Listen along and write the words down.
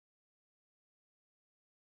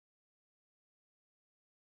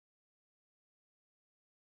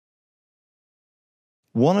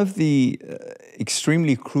One of the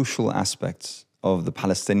extremely crucial aspects of the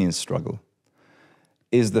Palestinian struggle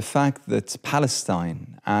is the fact that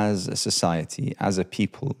Palestine as a society, as a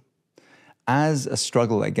people, as a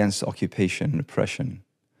struggle against occupation and oppression,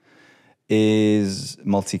 is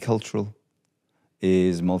multicultural,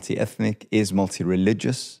 is multi-ethnic, is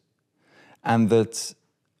multi-religious, and that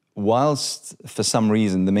whilst for some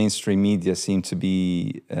reason the mainstream media seem to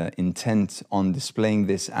be intent on displaying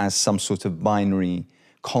this as some sort of binary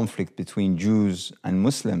conflict between Jews and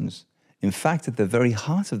Muslims, in fact, at the very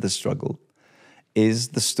heart of the struggle is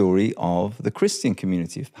the story of the Christian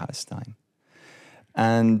community of Palestine.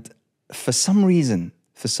 And for some reason,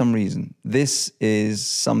 this is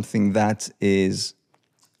something that is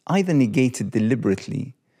either negated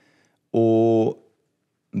deliberately or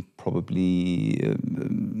probably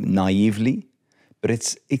naively, but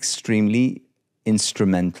it's extremely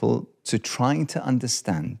instrumental to trying to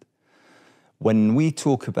understand when we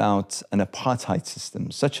talk about an apartheid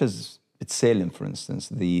system, such as B'Tselem, for instance,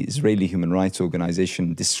 the Israeli human rights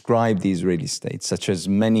organization described the Israeli state, such as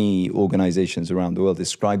many organizations around the world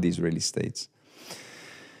describe the Israeli states,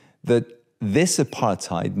 that this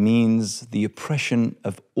apartheid means the oppression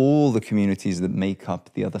of all the communities that make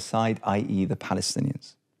up the other side, i.e. the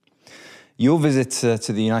Palestinians. Your visit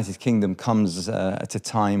to the United Kingdom comes at a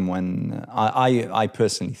time when I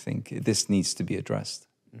personally think this needs to be addressed.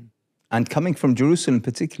 And coming from Jerusalem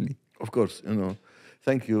particularly. Of course,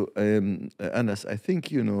 thank you, Anas. I think,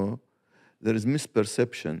 there is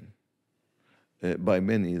misperception by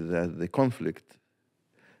many that the conflict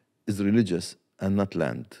is religious and not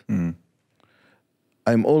land.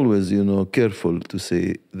 I'm always, careful to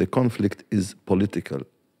say the conflict is political,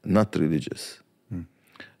 not religious.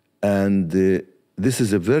 And this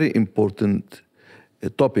is a very important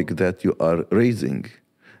topic that you are raising,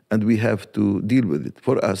 and we have to deal with it.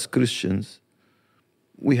 For us Christians,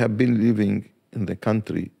 we have been living in the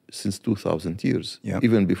country since 2,000 years,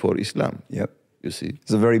 even before Islam. You see,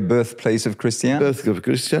 it's the very birthplace of Christianity. Birth of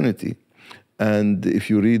Christianity. And if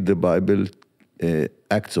you read the Bible,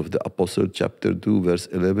 Acts of the Apostle, chapter 2, verse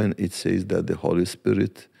 11, it says that the Holy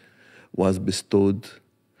Spirit was bestowed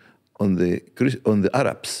on the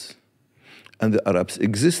Arabs. And the Arabs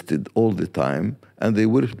existed all the time, and they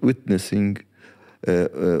were witnessing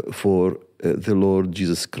for the Lord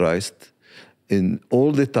Jesus Christ in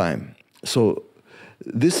all the time. So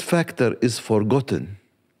this factor is forgotten,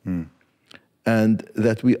 and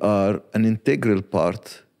that we are an integral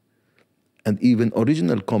part and even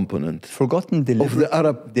original component forgotten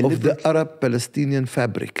deliberately of the Arab-Palestinian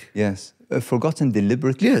fabric. Yes, forgotten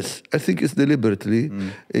deliberately. Yes, I think it's deliberately.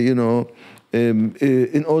 In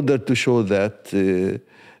order to show that,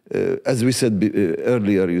 as we said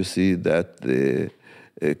earlier, you see that the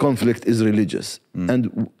conflict is religious,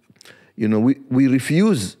 and we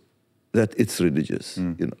refuse that it's religious.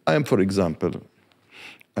 I am, for example,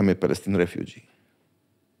 I'm a Palestinian refugee.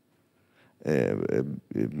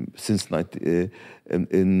 Since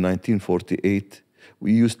in 1948,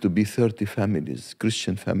 we used to be 30 families,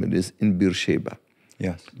 Christian families in Beersheba.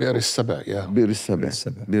 Yes. Beersheba, yeah.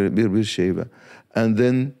 Beersheba. And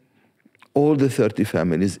then all the 30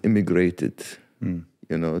 families immigrated,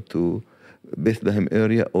 to Bethlehem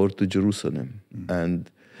area or to Jerusalem.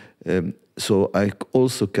 And so I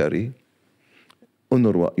also carry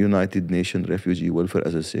UNRWA, United Nations Refugee Welfare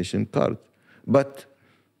Association card. But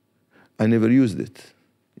I never used it,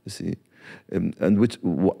 you see. And which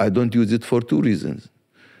I don't use it for two reasons.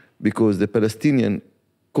 Because the Palestinian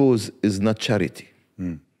cause is not charity.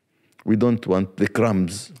 We don't want the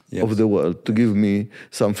crumbs of the world to give me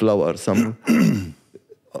some flour, some.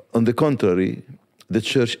 On the contrary, the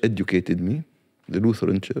church educated me, the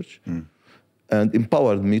Lutheran Church, and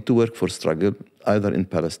empowered me to work for struggle, either in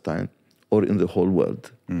Palestine or in the whole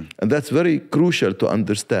world. And that's very crucial to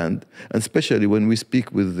understand, and especially when we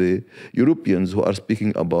speak with the Europeans who are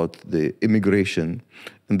speaking about the immigration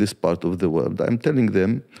in this part of the world. I'm telling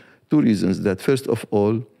them two reasons. That first of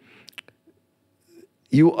all,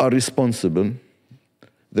 you are responsible.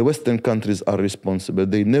 The Western countries are responsible.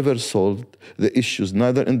 They never solved the issues,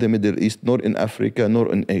 neither in the Middle East, nor in Africa, nor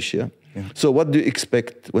in Asia. So what do you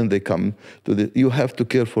expect when they come to you have to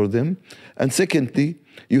care for them. And secondly,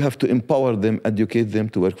 you have to empower them, educate them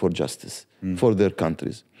to work for justice, for their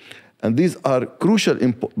countries. And these are crucial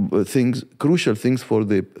things for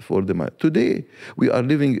the Today, we are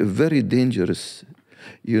living a very dangerous,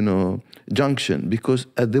 junction, because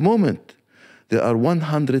at the moment, there are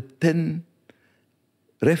 110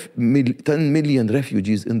 million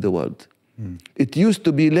refugees in the world. It used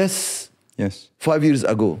to be less 5 years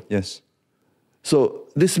ago. Yes. So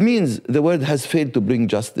this means the world has failed to bring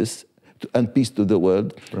justice, and peace to the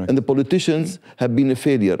world. Right. And the politicians have been a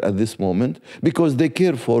failure at this moment because they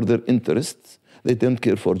care for their interests. They don't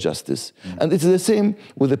care for justice. And it's the same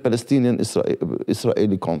with the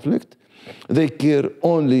Palestinian-Israeli conflict. They care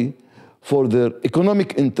only for their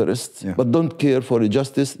economic interests, but don't care for the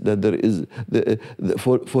justice that there is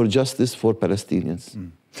for justice for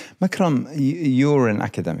Palestinians. Makram, you're an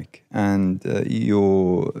academic, and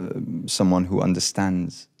you're someone who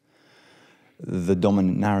understands the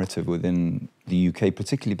dominant narrative within the UK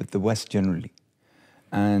particularly, but the West generally.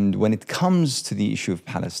 And when it comes to the issue of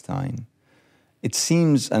Palestine, it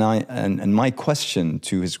seems, and my question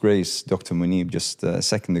to His Grace, Dr. Munib, just a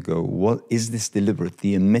second ago, what is this deliberate,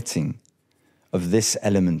 the omitting of this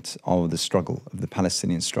element of the struggle, of the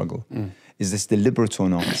Palestinian struggle? Is this deliberate or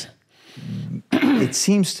not? It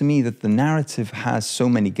seems to me that the narrative has so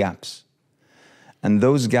many gaps, and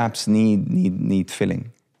those gaps need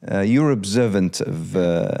filling. You're observant of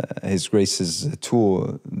His Grace's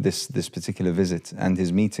tour, this particular visit, and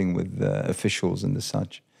his meeting with officials and the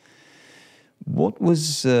such. What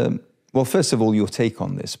was, well, first of all, your take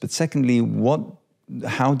on this, but secondly,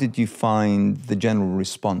 how did you find the general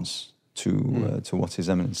response to what His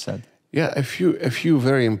Eminence said? Yeah, a few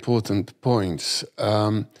very important points.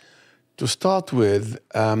 To start with,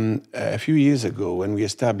 a few years ago, when we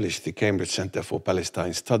established the Cambridge Center for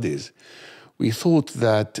Palestine Studies, we thought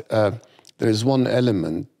that there is one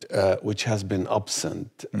element which has been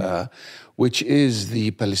absent, which is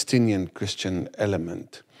the Palestinian Christian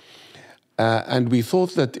element. And we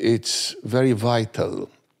thought that it's very vital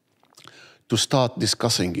to start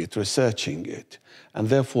discussing it, researching it. And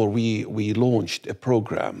therefore, we launched a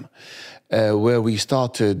program where we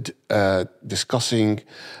started discussing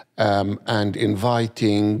and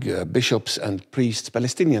inviting bishops and priests,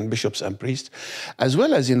 Palestinian bishops and priests, as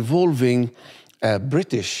well as involving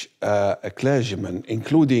British clergymen,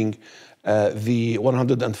 including the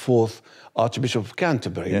 104th Archbishop of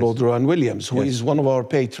Canterbury, Lord Rowan Williams, who is one of our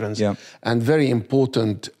patrons and very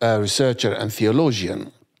important researcher and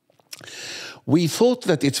theologian. We thought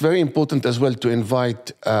that it's very important as well to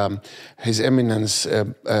invite His Eminence,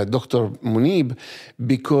 Dr. Munib,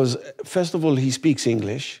 because, first of all, he speaks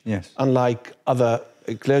English. Unlike other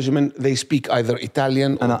clergymen, they speak either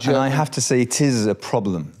Italian or German. And I have to say, it is a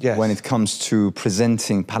problem when it comes to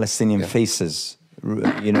presenting Palestinian faces,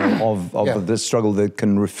 you know, of the struggle that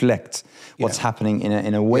can reflect what's happening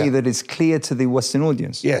in a way that is clear to the Western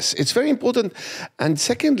audience. Yes, it's very important. And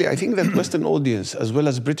secondly, I think that Western audience, as well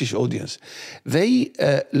as British audience, they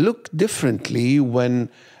look differently when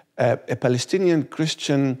a Palestinian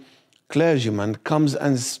Christian clergyman comes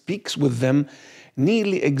and speaks with them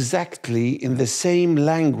nearly exactly in the same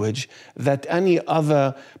language that any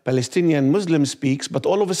other Palestinian Muslim speaks, but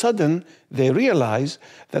all of a sudden they realize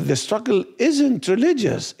that the struggle isn't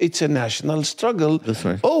religious, it's a national struggle. That's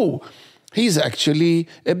right. Oh, he's actually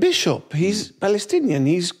a bishop, he's Palestinian,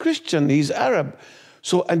 he's Christian, he's Arab.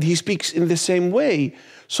 So, and he speaks in the same way.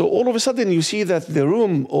 So all of a sudden you see that the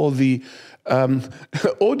room or the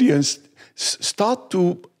audience start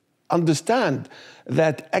to understand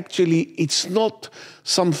that actually it's not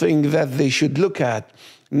something that they should look at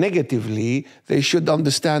negatively, they should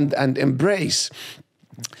understand and embrace.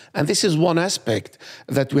 And this is one aspect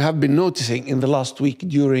that we have been noticing in the last week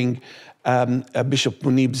during Bishop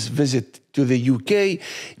Munib's visit to the UK.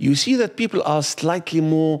 You see that people are slightly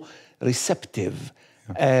more receptive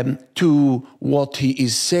to what he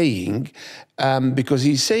is saying, because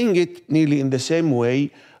he's saying it nearly in the same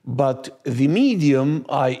way, but the medium,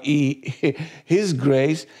 i.e. His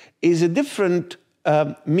Grace, is a different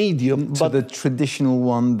medium. So the traditional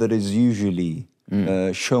one that is usually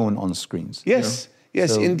shown on screens. Yes,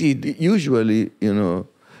 yes, so indeed. Usually, you know,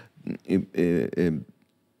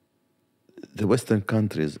 the Western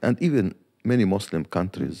countries and even many Muslim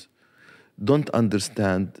countries don't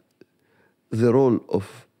understand the role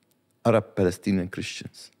of Arab Palestinian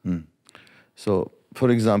Christians. So, for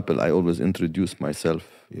example, I always introduce myself,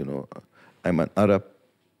 you know, I'm an Arab,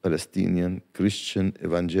 Palestinian, Christian,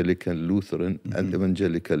 evangelical, Lutheran, and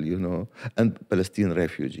evangelical, you know, and Palestinian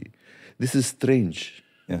refugee. This is strange,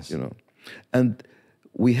 you know. And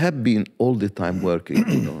we have been all the time working,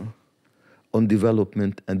 you know, on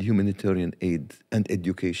development and humanitarian aid and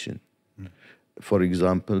education. For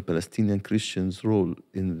example, Palestinian Christians' role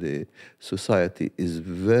in the society is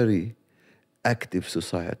very active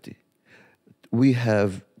society. We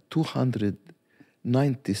have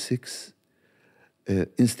 296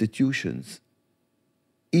 institutions.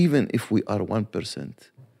 Even if we are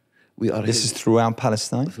 1%, we are. This is throughout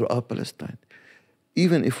Palestine? Throughout Palestine.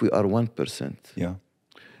 Even if we are 1%, yeah,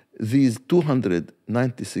 these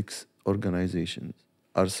 296 organizations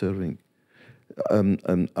are serving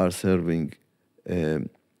are serving.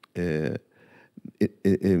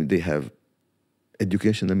 They have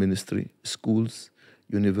educational ministry, schools,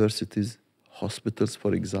 universities, hospitals,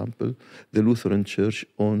 for example. The Lutheran Church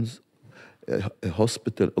owns a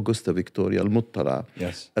hospital, Augusta Victoria, Al-Muttala,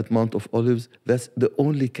 yes, at Mount of Olives. That's the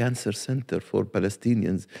only cancer center for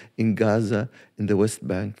Palestinians in Gaza, in the West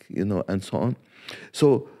Bank, and so on.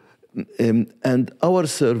 So, and our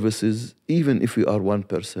services, even if we are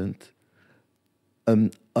 1%,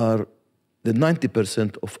 are the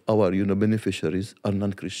 90% of our beneficiaries are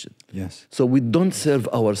non-Christian. yes. So we don't serve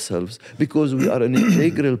ourselves because we are an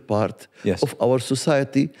integral part Yes. of our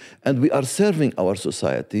society, and we are serving our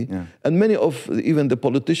society. Yeah. And many of even the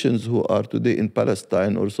politicians who are today in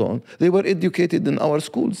Palestine or so on, they were educated in our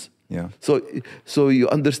schools. Yeah. So you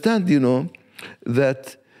understand,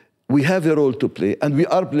 that we have a role to play, and we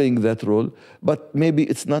are playing that role, but maybe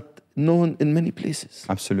it's not known in many places.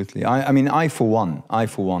 Absolutely. I mean, I for one,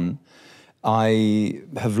 I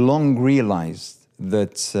have long realized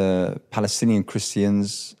that Palestinian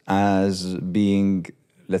Christians, as being,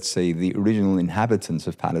 let's say, the original inhabitants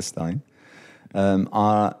of Palestine,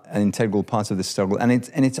 are an integral part of the struggle. And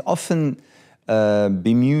it's often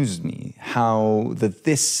bemused me how that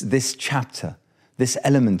this chapter, this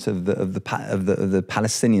element of the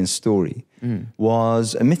Palestinian story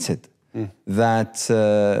was omitted. That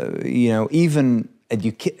even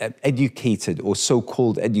educated or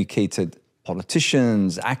so-called educated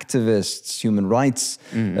politicians, activists, human rights,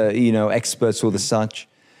 experts or the such,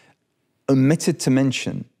 omitted to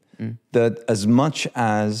mention that as much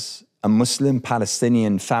as a Muslim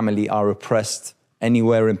Palestinian family are oppressed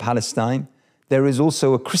anywhere in Palestine, there is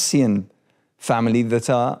also a Christian family that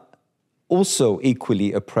are also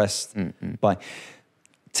equally oppressed by.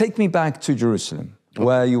 Take me back to Jerusalem,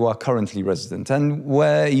 where you are currently resident, and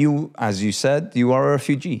where you, as you said, you are a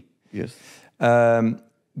refugee. Yes.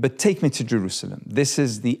 But take me to Jerusalem. This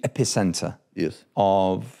is the epicenter Yes.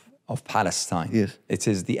 of Palestine. Yes. It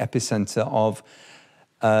is the epicenter of,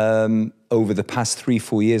 over the past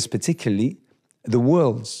 3-4 years particularly, the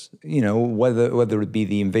world's, whether it be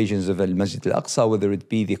the invasions of Al-Masjid Al-Aqsa, whether it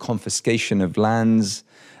be the confiscation of lands,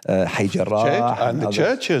 Hijrah, and the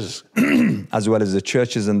churches. as well as the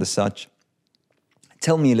churches and the such.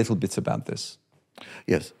 Tell me a little bit about this.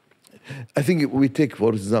 Yes. I think we take,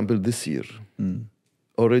 for example, this year.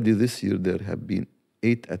 Already this year, there have been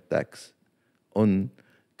 8 attacks on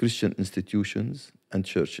Christian institutions and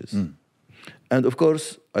churches. And of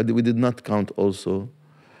course, we did not count also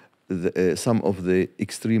some of the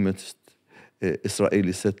extremist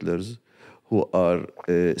Israeli settlers who are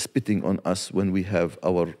spitting on us when we have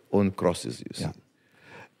our own crosses, you see. Yeah.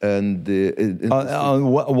 And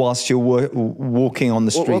whilst you're walking on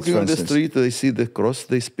the street, walking for on the instance. street, they see the cross,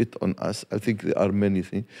 they spit on us. I think there are many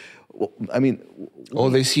things. I mean, Or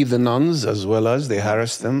they see the nuns as well as they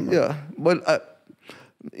harass them. yeah. Well,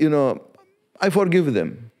 I forgive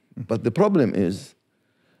them, but the problem is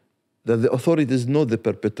that the authorities know the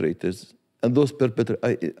perpetrators, and those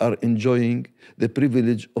perpetrators are enjoying the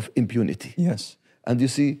privilege of impunity. Yes. And you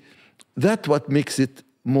see, that's what makes it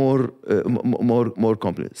more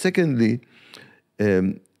complex. Secondly,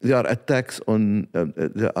 there are attacks on,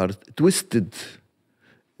 there are twisted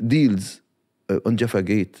deals on Jaffa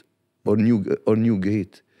Gate or New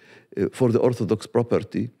Gate for the Orthodox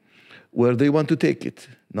property, where they want to take it.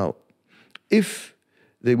 Now, if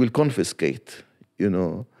they will confiscate,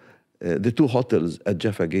 the 2 hotels at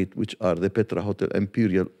Jaffa Gate, which are the Petra Hotel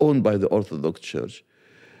Imperial, owned by the Orthodox Church,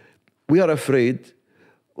 we are afraid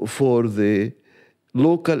for the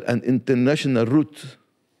local and international route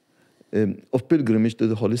of pilgrimage to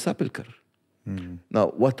the Holy Sepulchre. Now,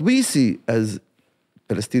 what we see as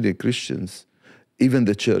Palestinian Christians, even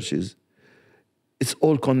the churches, it's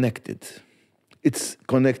all connected. It's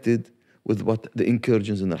connected with what the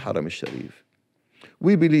incursions in the Haram al-Sharif.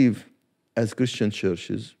 We believe as Christian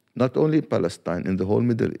churches, not only in Palestine, in the whole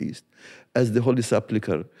Middle East, as the Holy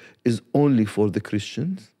Sepulchre is only for the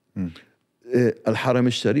Christians, Al-Haram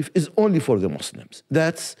al-Sharif is only for the Muslims.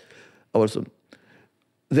 That's our...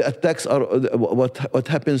 The attacks are, what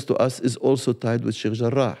happens to us is also tied with Sheikh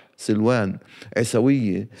Jarrah, Silwan,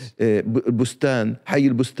 Isawiye, Bustan, Hayy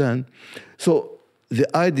al-Bustan. So the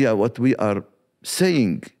idea, what we are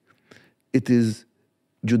saying, it is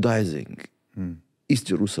Judaizing East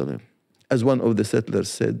Jerusalem. As one of the settlers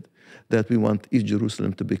said, that we want East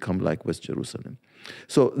Jerusalem to become like West Jerusalem.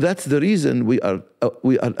 So that's the reason we are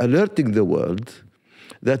alerting the world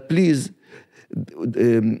that please,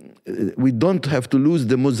 we don't have to lose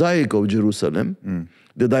the mosaic of Jerusalem,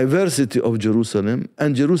 the diversity of Jerusalem,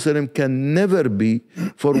 and Jerusalem can never be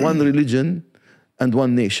for one religion and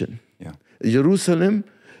one nation. Yeah. Jerusalem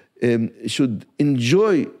should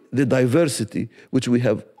enjoy the diversity which we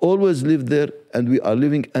have always lived there and we are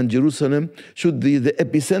living, and Jerusalem should be the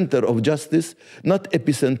epicenter of justice, not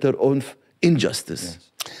epicenter of injustice.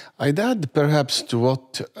 Yes. I'd add perhaps to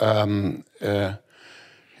what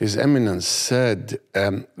His Eminence said,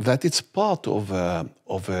 that it's part of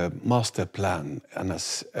a master plan. And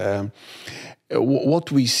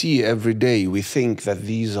what we see every day, we think that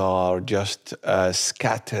these are just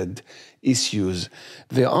scattered issues.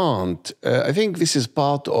 They aren't. I think this is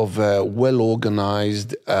part of a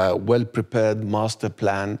well-organized, well-prepared master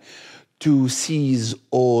plan to seize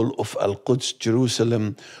all of Al-Quds,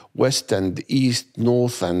 Jerusalem, west and east,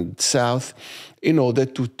 north and south, in order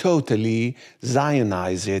to totally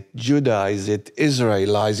Zionize it, Judaize it,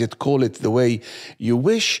 Israelize it, call it the way you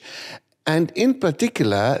wish. And in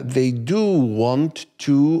particular, they do want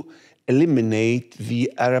to eliminate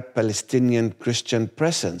the Arab-Palestinian Christian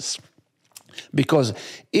presence. Because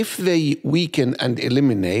if they weaken and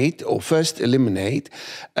eliminate, or first eliminate,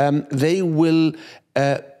 they will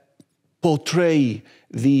portray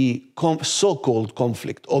the so-called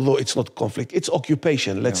conflict, although it's not conflict, it's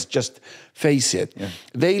occupation, let's just face it. Yeah.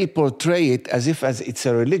 They'll portray it as if it's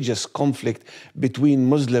a religious conflict between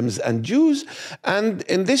Muslims and Jews, and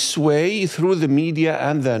in this way, through the media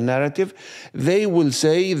and their narrative, they will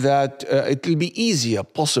say that it will be easier,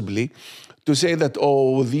 possibly, to say that,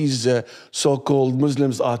 oh, these so-called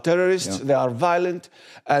Muslims are terrorists, they are violent,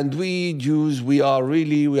 and we Jews, we are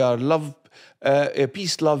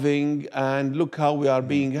peace-loving, and look how we are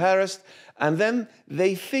being harassed. And then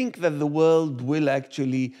they think that the world will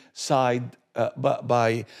actually side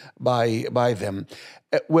by them.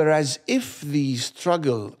 Whereas if the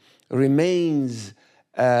struggle remains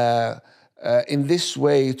in this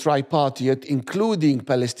way, tripartite, including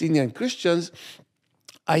Palestinian Christians,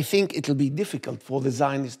 I think it'll be difficult for the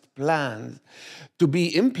Zionist plans to be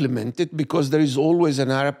implemented, because there is always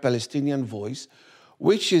an Arab-Palestinian voice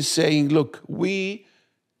which is saying, look, we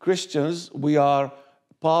Christians, we are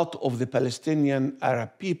part of the Palestinian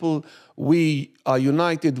Arab people. We are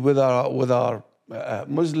united with our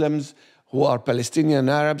Muslims who are Palestinian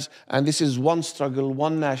Arabs, and this is one struggle,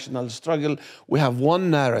 one national struggle. We have one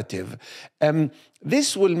narrative.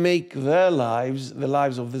 This will make their lives, the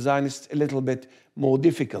lives of the Zionists, a little bit more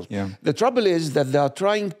difficult. Yeah. The trouble is that they are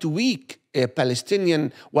trying to weaken they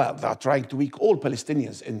are trying to weaken all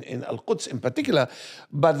Palestinians in Al-Quds in particular,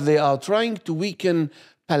 but they are trying to weaken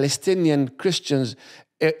Palestinian Christians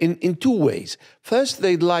in two ways. First,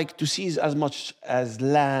 they'd like to seize as much as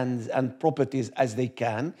lands and properties as they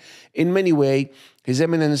can. In many ways, His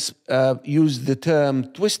Eminence used the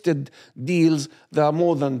term twisted deals. They are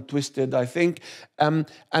more than twisted, I think. And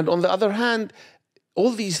on the other hand,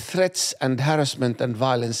 all these threats and harassment and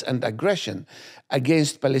violence and aggression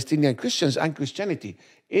against Palestinian Christians and Christianity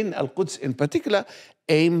in Al-Quds in particular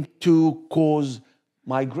aim to cause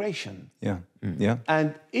migration. Yeah, yeah.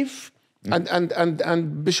 And if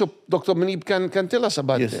and Bishop Dr. Munib can tell us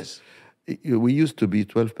about this. We used to be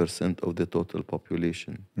 12% of the total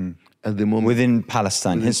population. At the moment, within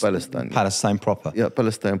Palestine, Palestine, Palestine proper. Yeah,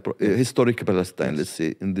 Palestine, historic Palestine. Let's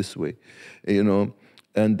say in this way,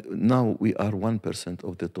 And now we are 1%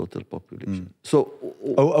 of the total population. So,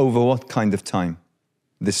 over what kind of time?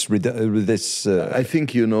 I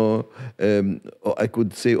think I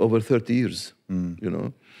could say over 30 years.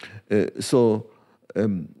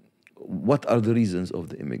 What are the reasons of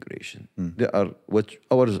the immigration? There are what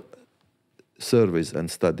our surveys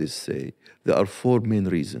and studies say. There are four main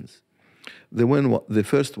reasons. The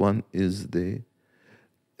first one is the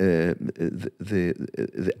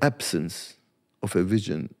absence of a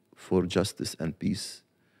vision for justice and peace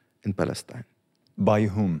in Palestine. By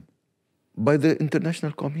whom? By the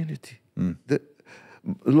international community.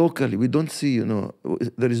 Locally, we don't see,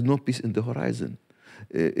 there is no peace in the horizon.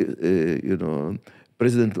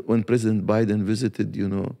 When President Biden visited,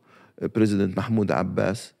 President Mahmoud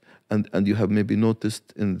Abbas, and you have maybe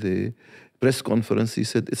noticed in the press conference, he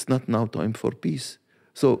said, it's not now time for peace.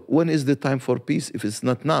 So when is the time for peace if it's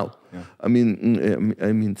not now? Yeah. I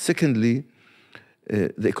mean, secondly,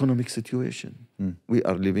 the economic situation. We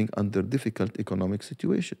are living under difficult economic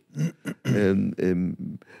situation.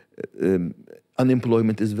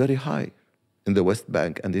 Unemployment is very high in the West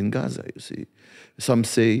Bank and in Gaza, you see. Some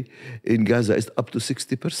say in Gaza it's up to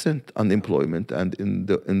 60% unemployment, and in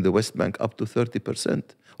the West Bank up to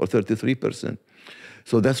 30% or 33%.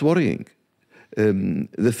 So that's worrying.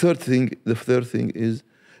 The third thing is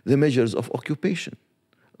the measures of occupation,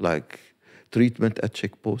 like treatment at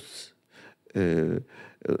checkposts,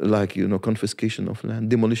 like confiscation of land,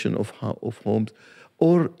 demolition of homes,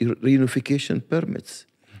 or reunification permits.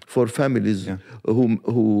 for families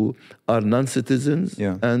who are non-citizens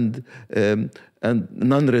and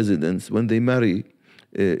non-residents when they marry,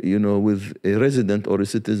 with a resident or a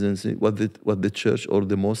citizen. What the church or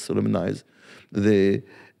the mosque solemnize, the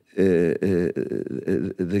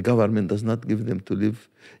government does not give them to live,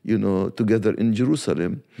 together in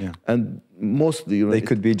Jerusalem. And mostly, they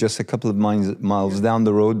could be just a couple of miles down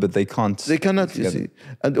the road, but they can't. They cannot, you see.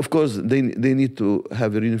 And of course, they need to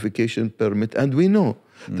have a reunification permit. And we know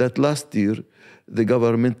that last year, the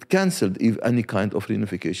government canceled any kind of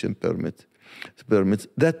reunification permits.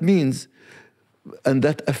 That means, and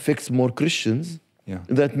that affects more Christians.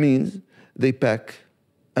 That means they pack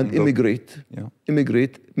and immigrate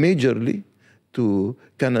majorly to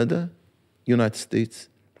Canada, United States,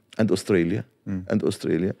 and Australia. And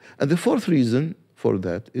the fourth reason for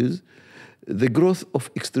that is the growth of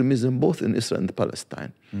extremism both in Israel and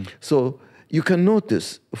Palestine. So you can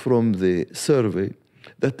notice from the survey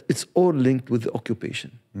that it's all linked with the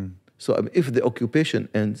occupation. So if the occupation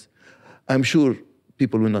ends, I'm sure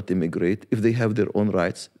people will not immigrate if they have their own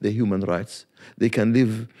rights, their human rights. They can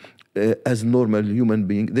live as normal human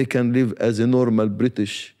beings. They can live as a normal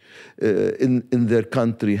British in their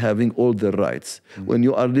country, having all their rights. When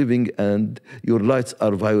you are living and your rights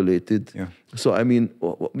are violated, so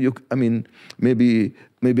maybe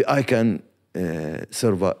I can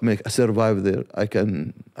survive there. I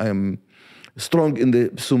am strong in the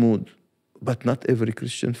Sumud, but not every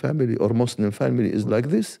Christian family or Muslim family is like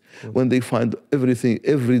this. When they find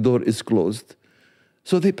every door is closed,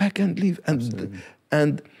 so they pack and leave.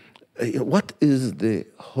 And what is the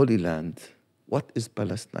Holy Land? What is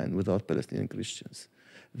Palestine without Palestinian Christians?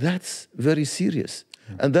 That's very serious.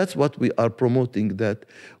 And that's what we are promoting, that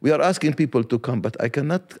we are asking people to come, but I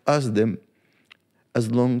cannot ask them as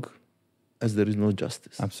long as there is no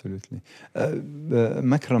justice. Absolutely.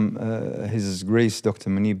 Makram, His Grace Dr.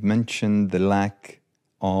 Munib mentioned the lack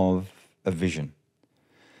of a vision.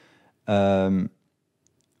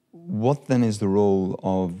 What then is the role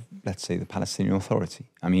of, let's say, the Palestinian Authority?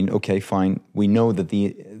 I mean, okay, fine. We know that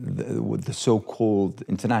the so-called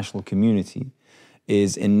international community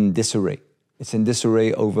is in disarray. It's in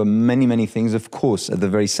disarray over many, many things. Of course, at the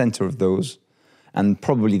very center of those, and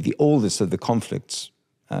probably the oldest of the conflicts,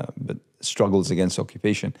 but struggles against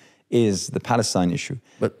occupation, is the Palestine issue.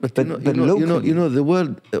 But the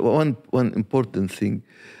world. One important thing.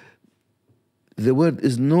 The world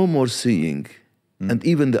is no more seeing. And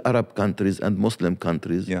even the Arab countries and Muslim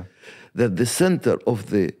countries, that the center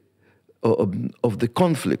of the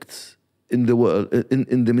conflicts in the world,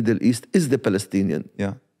 in the Middle East, is the Palestinian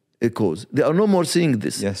cause. They are no more seeing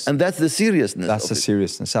this, and that's the seriousness. That's the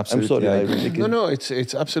seriousness. Absolutely. I'm sorry. No,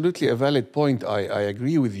 it's absolutely a valid point. I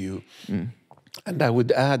agree with you, and I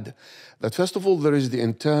would add that first of all there is the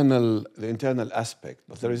internal aspect,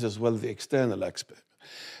 but there is as well the external aspect.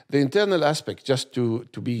 The internal aspect, just to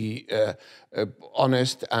be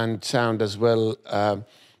honest and sound as well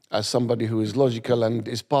as somebody who is logical and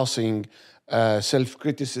is passing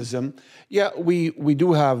self-criticism. We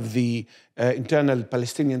do have the internal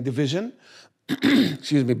Palestinian division,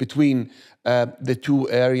 excuse me, between the two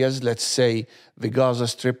areas, let's say the Gaza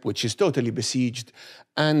Strip, which is totally besieged,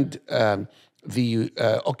 and the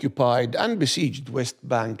occupied and besieged West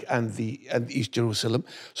Bank and East Jerusalem.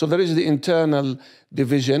 So there is the internal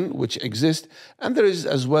division which exists, and there is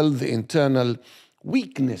as well the internal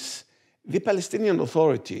weakness. The Palestinian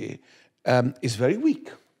Authority is very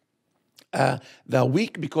weak. They are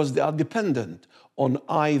weak because they are dependent on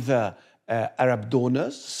either Arab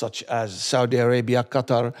donors, such as Saudi Arabia,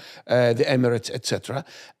 Qatar, the Emirates, etc.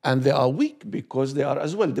 And they are weak because they are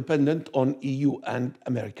as well dependent on EU and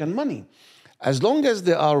American money. As long as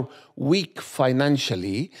they are weak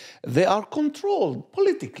financially, they are controlled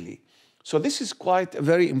politically. So this is quite a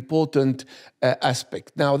very important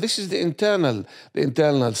aspect. Now, this is the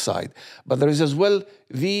internal side, but there is as well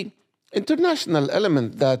the international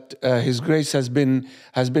element that His Grace has been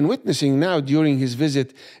witnessing now during his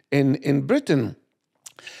visit in Britain.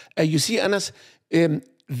 You see, Anas,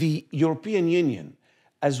 the European Union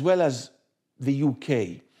as well as the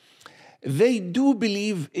UK, they do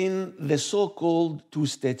believe in the so-called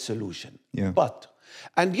two-state solution.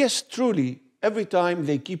 And yes, truly, every time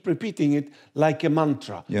they keep repeating it like a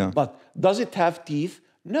mantra. But does it have teeth?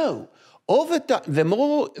 No. Over time,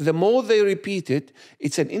 the more they repeat it,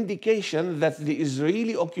 it's an indication that the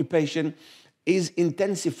Israeli occupation is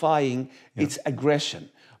intensifying its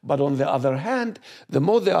aggression. But on the other hand, the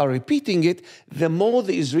more they are repeating it, the more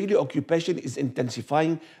the Israeli occupation is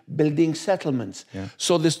intensifying, building settlements.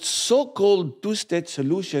 So this so-called two-state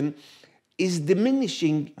solution is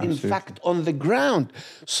diminishing, Absolutely. in fact, on the ground.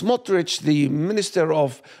 Smotrich, the Minister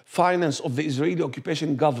of Finance of the Israeli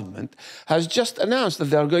occupation government, has just announced that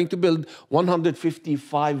they are going to build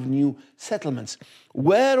 155 new settlements.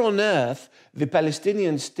 Where on earth the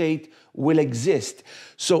Palestinian state will exist?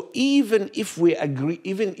 So even if we agree,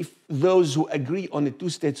 even if those who agree on a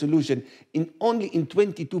two-state solution only in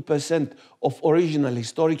 22% of original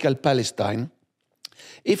historical Palestine,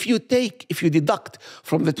 if you deduct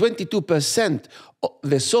from the 22%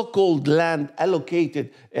 the so-called land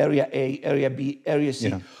allocated Area A, Area B, Area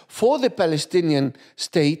C, for the Palestinian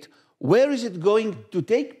state, where is it going to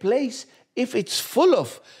take place if it's full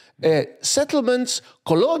of settlements,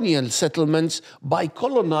 colonial settlements by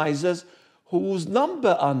colonizers whose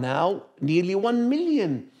number are now nearly 1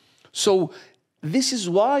 million? So this is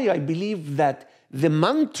why I believe that the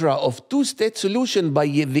mantra of two-state solution by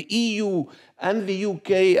the EU and the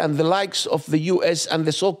UK and the likes of the US and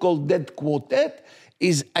the so-called dead quartet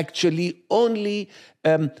is actually only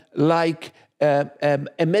like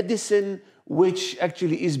a medicine which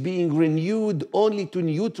actually is being renewed only to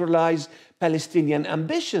neutralize Palestinian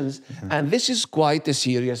ambitions. And this is quite a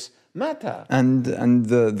serious matter. And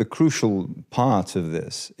the crucial part of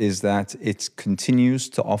this is that it continues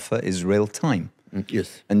to offer Israel time.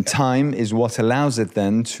 Yes. And time is what allows it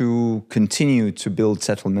then to continue to build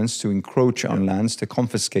settlements, to encroach on lands, to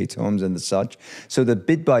confiscate homes and such. So that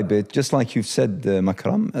bit by bit, just like you've said,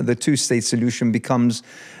 Makram, the two-state solution becomes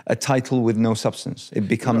a title with no substance. It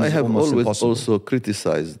becomes almost impossible. I have always also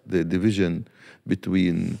criticized the division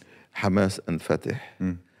between Hamas and Fatah.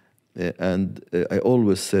 And I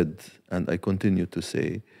always said, and I continue to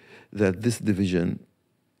say, that this division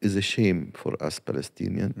is a shame for us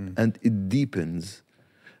Palestinians, and it deepens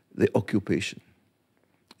the occupation.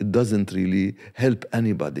 It doesn't really help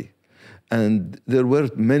anybody. And there were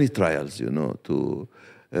many trials, to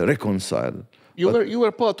reconcile. You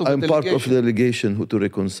were part of the delegation. I'm part of the delegation to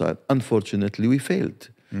reconcile. Unfortunately, we failed.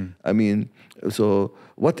 I mean, so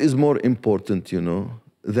what is more important,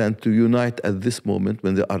 than to unite at this moment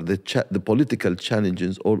when there are the political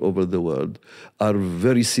challenges all over the world are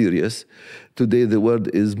very serious. Today, the world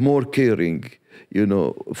is more caring,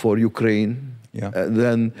 for Ukraine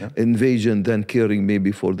than invasion, than caring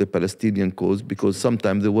maybe for the Palestinian cause, because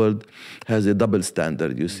sometimes the world has a double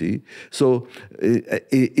standard, you see. So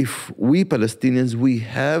if we Palestinians, we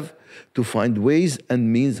have to find ways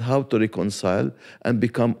and means how to reconcile and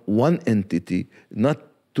become one entity, not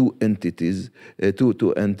two entities.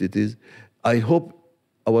 I hope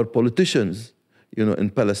our politicians, in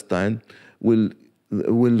Palestine will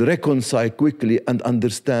reconcile quickly and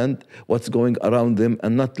understand what's going around them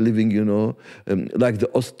and not living, like the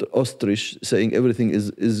ostrich saying everything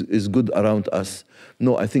is good around us.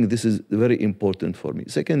 No, I think this is very important for me.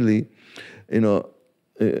 Secondly,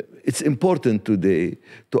 it's important today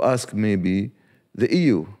to ask maybe the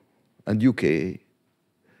EU and UK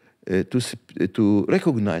to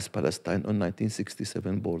recognize Palestine on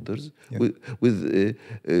 1967 borders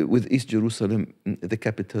with East Jerusalem, the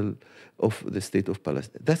capital of the state of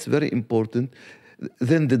Palestine. That's very important.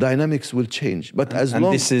 Then the dynamics will change. But as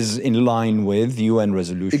long this is in line with UN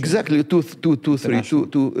resolution. Exactly, 242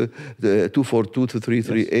 to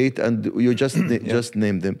 338, and you just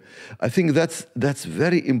name them. I think that's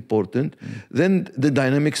very important. Then the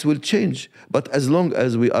dynamics will change. But as long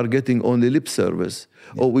as we are getting only lip service,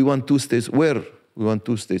 we want two states, where we want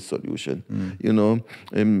two-state solution,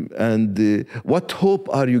 and what hope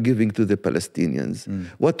are you giving to the Palestinians?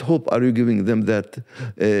 What hope are you giving them that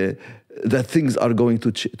things are going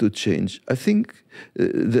to change? I think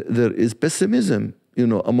there is pessimism,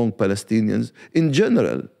 among Palestinians in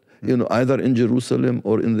general, either in Jerusalem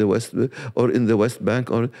or in the West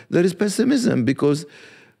Bank, or there is pessimism because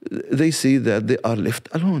they see that they are left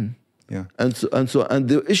alone. And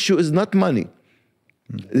the issue is not money.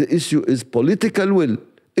 The issue is political will.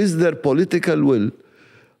 Is there political will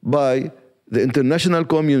by the international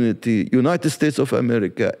community, United States of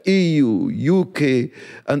America, EU, UK,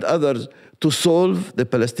 and others to solve the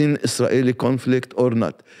Palestinian-Israeli conflict or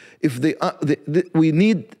not? If we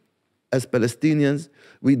need, as Palestinians,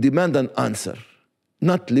 we demand an answer,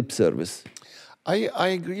 not lip service. I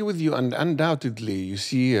agree with you, and undoubtedly, you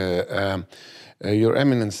see, Your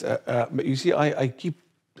Eminence, you see, I keep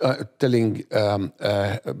telling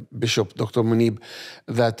Bishop Dr. Munib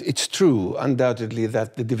that it's true, undoubtedly,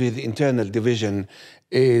 that the internal division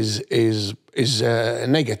is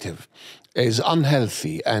negative, is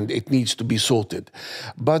unhealthy, and it needs to be sorted.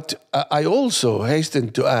 But I also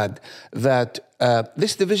hasten to add that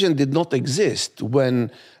this division did not exist when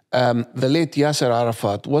the late Yasser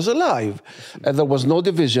Arafat was alive. There was no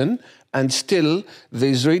division, and still the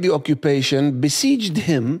Israeli occupation besieged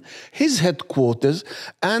him, his headquarters,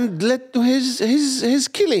 and led to his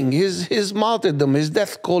killing, his martyrdom, his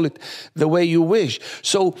death, call it the way you wish.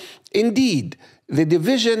 So indeed, the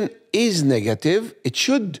division is negative. It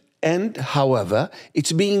should end. However,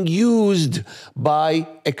 it's being used by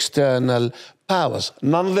external powers.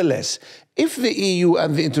 Nonetheless, if the EU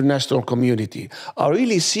and the international community are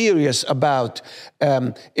really serious about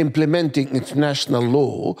implementing international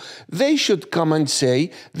law, they should come and say,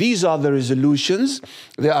 these are the resolutions,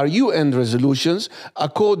 there are UN resolutions,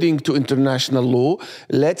 according to international law,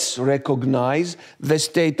 let's recognize the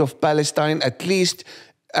state of Palestine, at least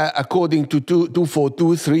according to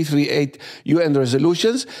 242, 338 UN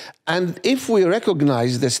resolutions. And if we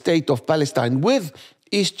recognize the state of Palestine with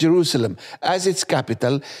East Jerusalem as its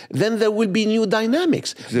capital, then there will be new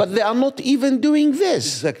dynamics. Exactly. But they are not even doing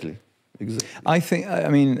this. Exactly. I think,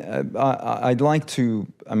 I'd like to,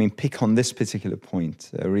 pick on this particular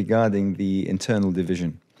point regarding the internal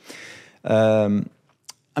division.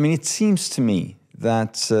 It seems to me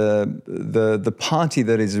that the party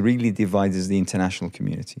that is really divided is the international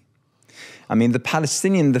community.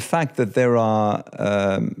 The fact that there are,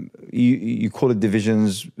 you call it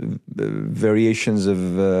divisions, variations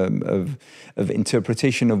of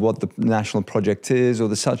interpretation of what the national project is,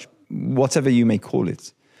 or whatever you may call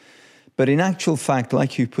it. But in actual fact,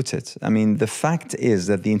 like you put it, the fact is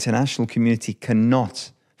that the international community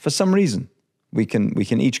cannot, for some reason, we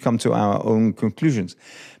can each come to our own conclusions,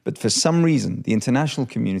 but for some reason, the international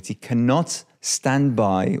community cannot stand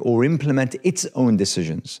by or implement its own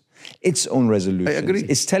decisions, its own resolutions. I agree.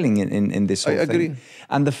 It's telling in this whole thing. I agree.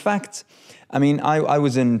 And the fact, I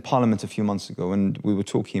was in Parliament a few months ago, and we were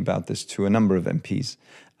talking about this to a number of MPs,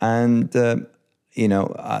 and I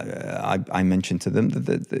mentioned to them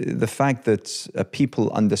that the fact that people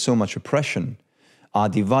under so much oppression are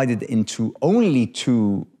divided into only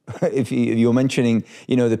two. If you're mentioning,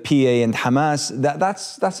 the PA and Hamas,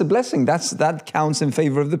 that's a blessing. That counts in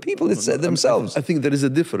favor of the people themselves. I think there is a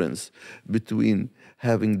difference between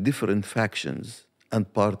having different factions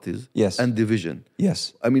and parties, yes, and division.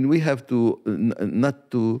 Yes. We have to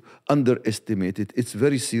not to underestimate it. It's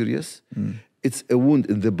very serious. It's a wound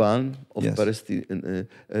in the palm of Palestine,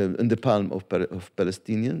 in the palm of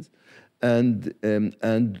Palestinians. And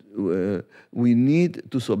we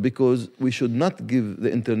need to solve, because we should not give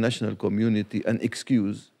the international community an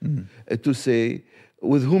excuse to say,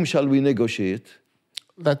 with whom shall we negotiate?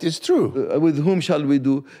 That is true. With whom shall we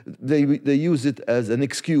do? They use it as an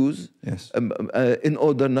excuse, yes, in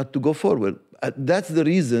order not to go forward. That's the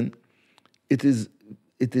reason it is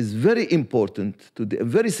very important,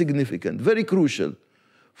 very significant, very crucial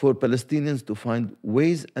for Palestinians to find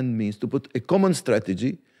ways and means to put a common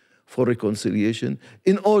strategy for reconciliation,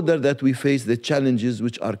 in order that we face the challenges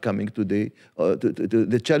which are coming today.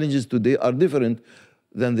 The challenges today are different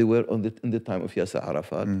than they were in the time of Yasser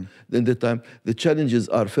Arafat. The challenges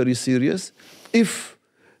are very serious. If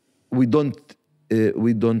we don't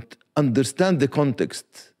understand the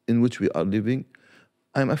context in which we are living,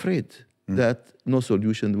 I'm afraid that no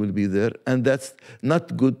solution will be there, and that's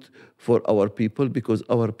not good for our people, because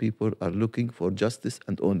our people are looking for justice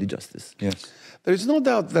and only justice. Yes. There is no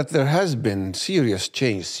doubt that there has been serious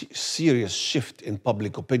change, serious shift in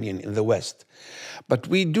public opinion in the West. But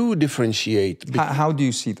we do differentiate. How do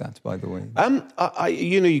you see that, by the way?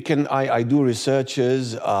 I do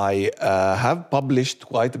researches. I have published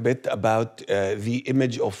quite a bit about the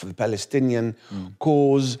image of the Palestinian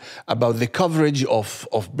cause, about the coverage of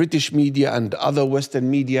British media and other Western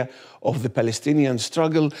media of the Palestinian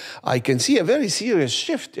struggle. I can see a very serious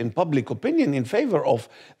shift in public opinion in favor of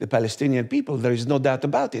the Palestinian people. There is no doubt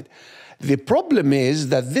about it. The problem is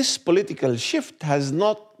that this political shift has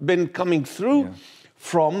not been coming through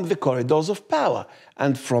from the corridors of power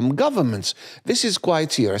and from governments. This is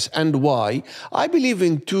quite serious. And why? I believe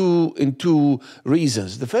in two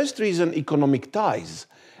reasons. The first reason, economic ties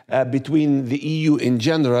between the EU in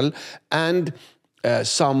general and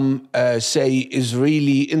some say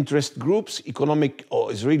Israeli interest groups, economic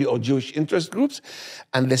or Israeli or Jewish interest groups.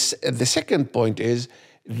 And the second point is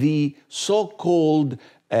the so-called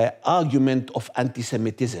argument of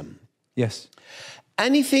anti-Semitism. Yes.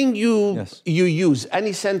 Anything you use,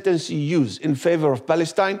 any sentence you use in favor of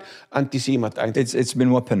Palestine, anti-Semite. It's been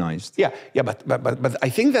weaponized. But I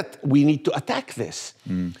think that we need to attack this.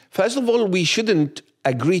 First of all, we shouldn't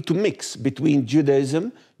agree to mix between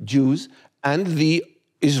Judaism, Jews, and the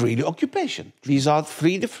Israeli occupation. These are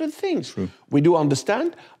three different things. True. We do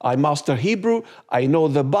understand. I master Hebrew. I know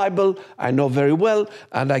the Bible. I know very well,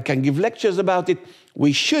 and I can give lectures about it.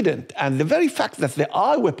 We shouldn't. And the very fact that they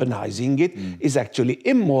are weaponizing it is actually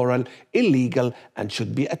immoral, illegal, and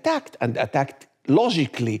should be attacked, and attacked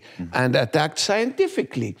logically and attacked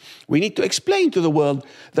scientifically. We need to explain to the world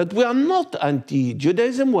that we are not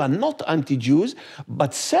anti-Judaism, we are not anti-Jews,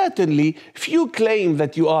 but certainly if you claim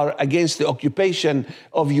that you are against the occupation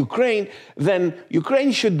of Ukraine, then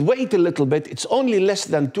Ukraine should wait a little bit. It's only less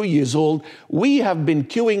than 2 years old. We have been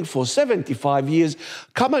queuing for 75 years.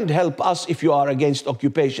 Come and help us if you are against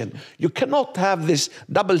occupation. You cannot have this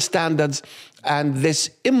double standards and this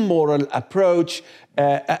immoral approach,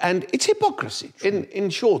 and it's hypocrisy, in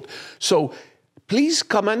short. So please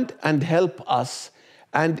come and help us.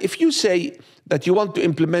 And if you say that you want to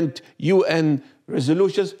implement UN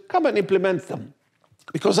resolutions, come and implement them.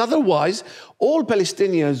 Because otherwise, all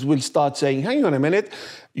Palestinians will start saying, hang on a minute,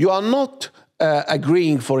 you are not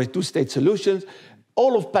agreeing for a two-state solution.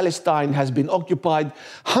 All of Palestine has been occupied.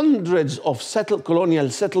 Hundreds of colonial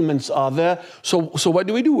settlements are there. So what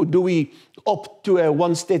do? Do we opt to a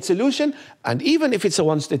one-state solution? And even if it's a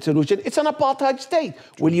one-state solution, it's an apartheid state.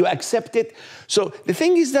 Will you accept it? So the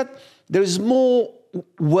thing is that there is more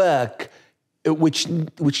work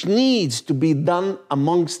which needs to be done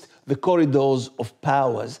amongst the corridors of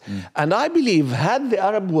powers. And I believe had the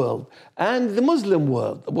Arab world and the Muslim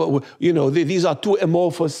world, you know, these are two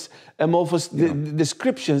amorphous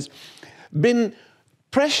descriptions, been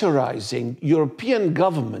pressurizing European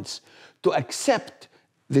governments to accept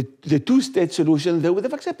the two-state solution, they would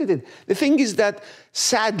have accepted it. The thing is that,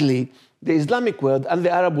 sadly, the Islamic world and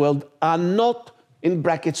the Arab world are not, in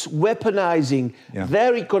brackets, weaponizing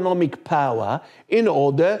their economic power in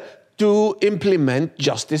order to implement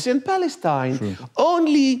justice in Palestine. True.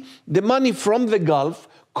 Only the money from the Gulf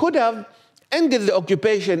could have ended the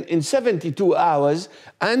occupation in 72 hours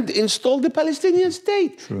and installed the Palestinian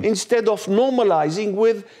state. True. Instead of normalizing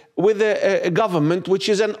with a government which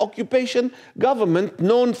is an occupation government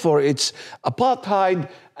known for its apartheid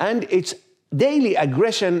and its daily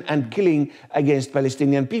aggression and killing against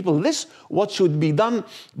Palestinian people. This, what should be done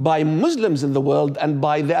by Muslims in the world and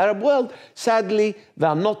by the Arab world. Sadly, they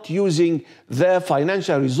are not using their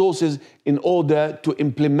financial resources in order to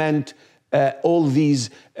implement all these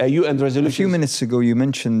UN resolutions. A few minutes ago, you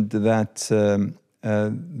mentioned that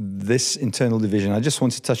this internal division, I just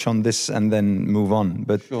want to touch on this and then move on,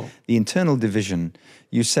 but sure. The internal division,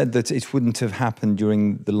 you said that it wouldn't have happened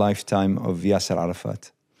during the lifetime of Yasser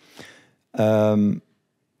Arafat.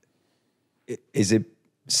 Is it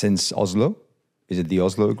since Oslo? Is it the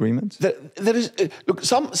Oslo Agreement? There is, look,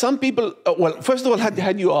 some people, well, first of all,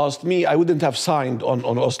 had you asked me, I wouldn't have signed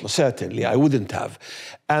on Oslo, certainly, I wouldn't have.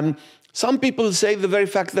 Some people say the very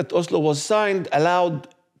fact that Oslo was signed allowed,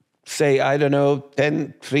 say, I don't know,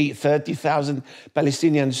 30,000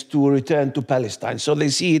 Palestinians to return to Palestine. So they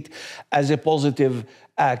see it as a positive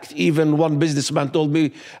act. Even one businessman told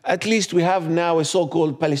me, at least we have now a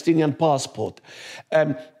so-called Palestinian passport.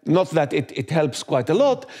 Not that it helps quite a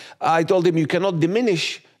lot. I told him you cannot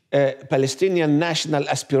diminish Palestinian national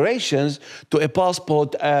aspirations to a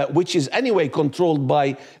passport which is anyway controlled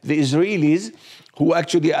by the Israelis, who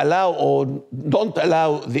actually allow or don't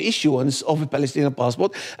allow the issuance of a Palestinian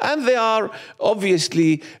passport. And they are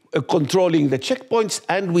obviously controlling the checkpoints.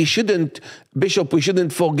 And we shouldn't, Bishop, we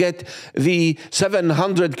shouldn't forget the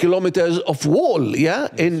 700 kilometers of wall,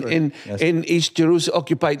 in East Jerusalem,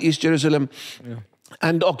 occupied East Jerusalem. Yeah.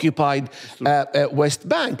 And occupied West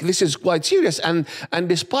Bank. This is quite serious. And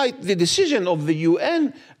despite the decision of the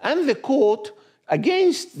UN and the court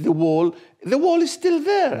against the wall is still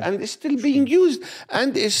there and is still being used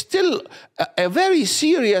and is still a very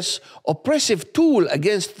serious oppressive tool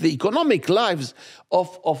against the economic lives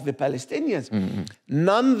of the Palestinians. Mm-hmm.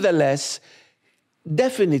 Nonetheless,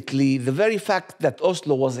 definitely the very fact that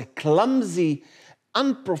Oslo was a clumsy,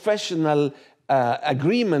 unprofessional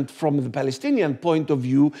agreement from the Palestinian point of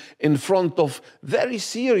view in front of very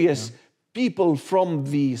serious people from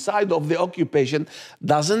the side of the occupation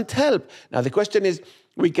doesn't help. Now, the question is,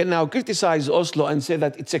 we can now criticize Oslo and say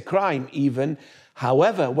that it's a crime even.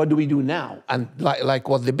 However, what do we do now? And like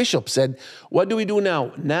what the bishop said, what do we do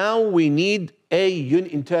now? Now we need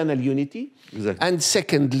internal unity. Exactly. And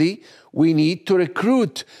secondly, we need to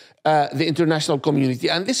recruit the international community.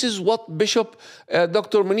 And this is what Bishop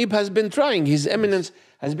Dr. Munib has been trying. His Eminence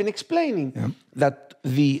has been explaining that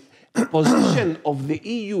the position of the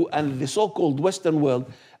EU and the so-called Western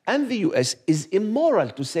world and the US is immoral,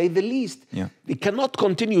 to say the least. Yeah. They cannot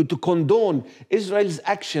continue to condone Israel's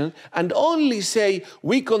action and only say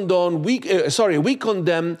we condone, we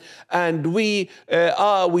condemn, and we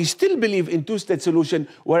still believe in two-state solution,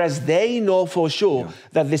 whereas they know for sure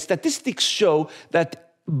that the statistics show that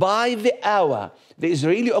by the hour, the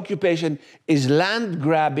Israeli occupation is land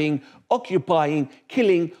grabbing, occupying,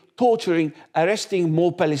 killing, torturing, arresting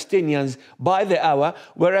more Palestinians by the hour,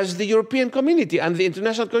 whereas the European community and the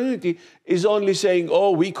international community is only saying,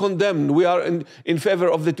 oh, we condemn, we are in favor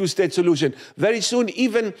of the two-state solution. Very soon,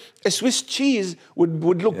 even a Swiss cheese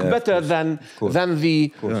would look better than the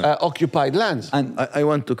occupied lands. And I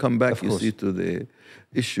want to come back, you see, to the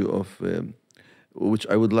issue of, which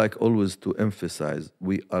I would like always to emphasize.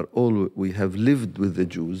 We have lived with the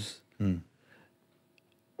Jews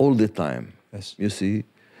all the time. Yes. You see,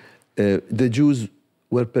 the Jews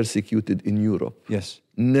were persecuted in Europe. Yes.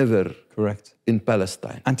 Never Correct. in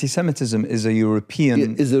Palestine. Anti-Semitism is a European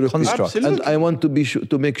construct. And I want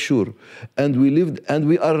to make sure. And we lived, and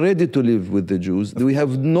we are ready to live with the Jews. We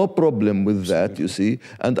have no problem with that, you see.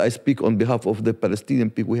 And I speak on behalf of the Palestinian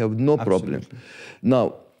people. We have no problem. Now,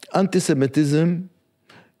 anti-Semitism,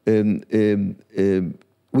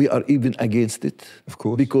 we are even against it. Of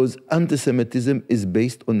course. Because anti-Semitism is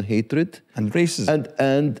based on hatred. And racism.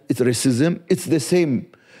 And it's racism. It's the same.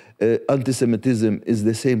 Anti-Semitism is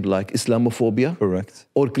the same like Islamophobia. Correct.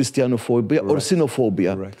 Or Christianophobia. Correct. Or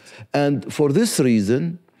xenophobia. Correct. And for this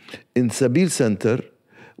reason, in Sabeel Center,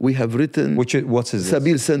 we have written... what is this?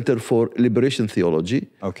 Sabeel Center for Liberation Theology.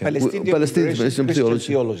 Okay. Palestinian Christian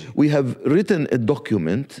theology. We have written a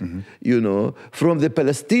document, you know, from the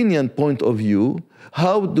Palestinian point of view,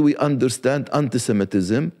 how do we understand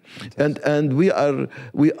anti-Semitism? And we are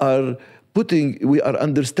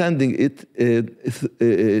understanding it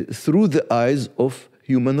through the eyes of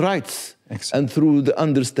human rights. Excellent. And through the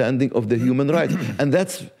understanding of the human rights. And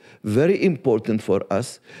that's very important for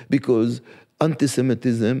us, because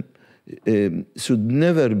anti-Semitism should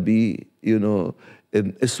never be, you know,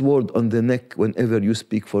 a sword on the neck whenever you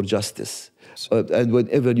speak for justice. And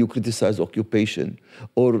whenever you criticize occupation,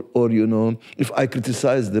 or you know, if I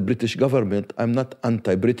criticize the British government, I'm not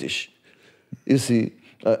anti-British. You see,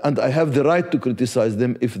 and I have the right to criticize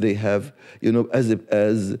them if they have, you know, as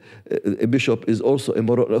a bishop is also a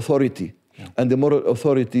moral authority. Yeah. And the moral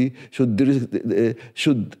authority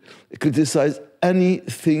should criticize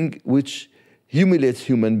anything which humiliates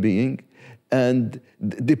human being and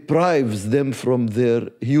deprives them from their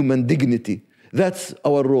human dignity. That's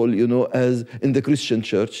our role, you know, as in the Christian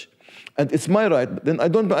church. And it's my right. Then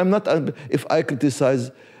if I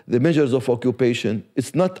criticize the measures of occupation,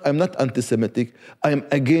 I'm not anti-Semitic. I am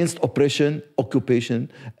against oppression, occupation,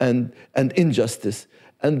 and injustice.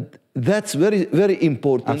 And that's very, very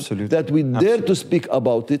important. Absolutely. That we dare to speak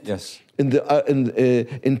about it. Yes.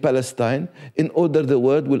 In Palestine, in order the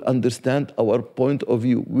world will understand our point of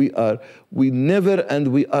view. We never and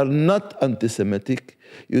we are not anti-Semitic.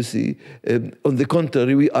 You see, on the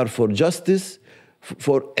contrary, we are for justice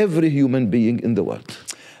for every human being in the world.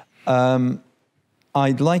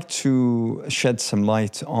 I'd like to shed some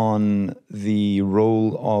light on the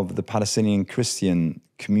role of the Palestinian Christian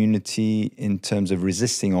community in terms of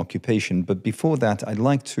resisting occupation. But before that, I'd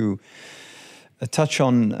like to touch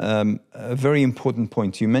on a very important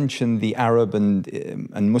point. You mentioned the Arab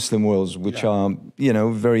and Muslim worlds, which are, you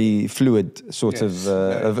know, very fluid sort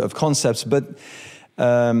of concepts. But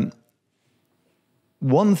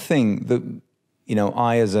one thing that, you know,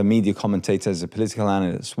 I as a media commentator, as a political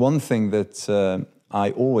analyst, one thing that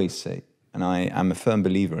I always say, and I am a firm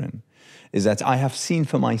believer in, is that I have seen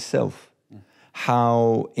for myself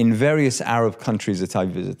how in various Arab countries that I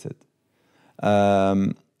visited,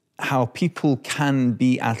 how people can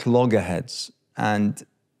be at loggerheads and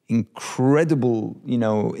incredible, you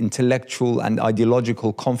know, intellectual and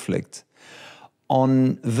ideological conflict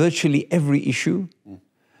on virtually every issue.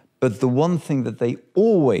 But the one thing that they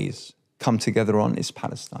always come together on is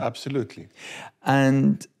Palestine. Absolutely.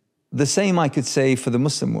 And the same I could say for the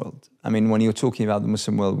Muslim world. I mean, when you're talking about the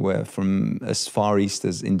Muslim world, where from as far east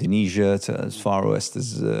as Indonesia to as far west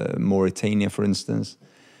as Mauritania, for instance,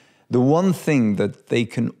 the one thing that they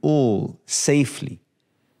can all safely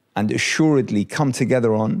and assuredly come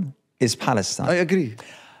together on is Palestine. I agree.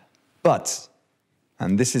 But,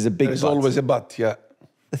 and this is a big but. There's always a but, yeah.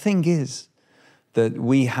 The thing is that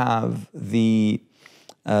we have the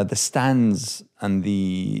stands and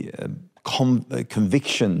the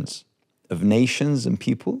convictions of nations and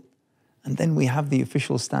people, and then we have the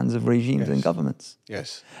official stands of regimes and governments.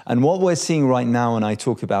 Yes. And what we're seeing right now, and I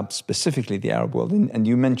talk about specifically the Arab world, and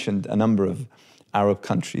you mentioned a number of Arab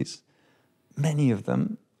countries, many of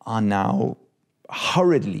them are now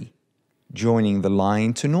hurriedly joining the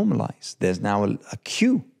line to normalize. There's now a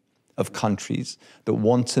queue of countries that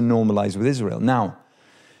want to normalize with Israel. Now,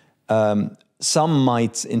 some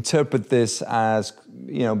might interpret this as,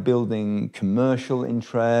 building commercial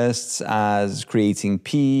interests, as creating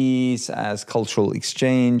peace, as cultural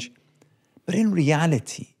exchange. But in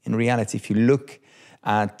reality, if you look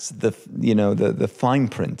at the fine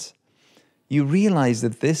print, you realize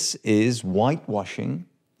that this is whitewashing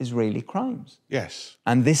Israeli crimes. Yes.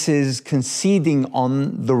 And this is conceding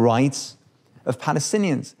on the rights of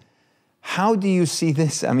Palestinians. How do you see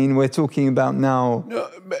this? I mean, we're talking about now... No,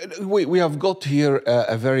 we have got here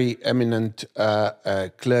a very eminent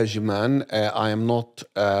clergyman. I am not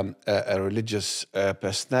a religious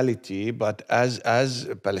personality, but as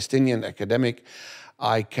a Palestinian academic,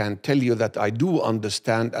 I can tell you that I do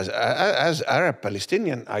understand, as Arab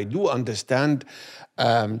Palestinian, I do understand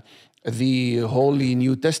the Holy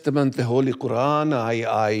New Testament, the Holy Quran.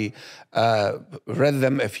 I read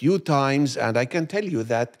them a few times, and I can tell you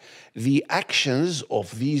that the actions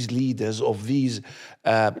of these leaders, of these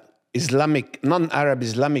Islamic, non-Arab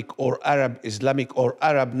Islamic or Arab Islamic or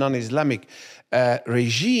Arab non-Islamic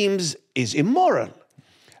regimes is immoral.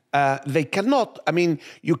 They cannot,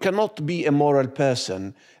 you cannot be a moral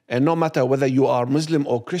person, no matter whether you are Muslim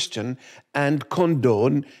or Christian, and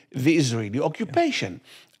condone the Israeli occupation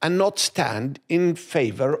and not stand in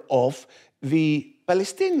favor of the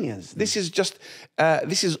Palestinians. This is just,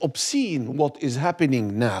 this is obscene what is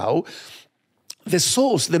happening now.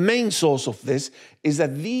 The main source of this is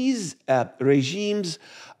that these regimes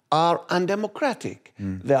are undemocratic.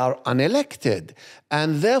 They are unelected,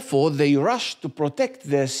 and therefore they rush to protect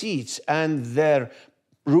their seats and their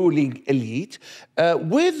ruling elite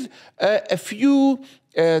with a few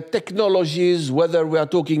technologies, whether we are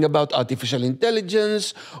talking about artificial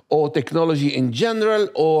intelligence or technology in general,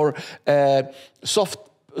 or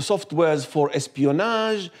softwares for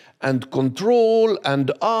espionage and control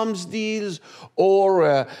and arms deals,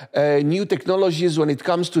 or new technologies when it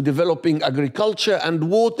comes to developing agriculture and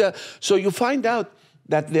water. So you find out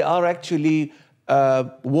that they are actually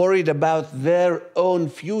worried about their own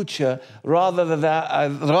future rather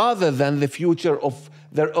than the future of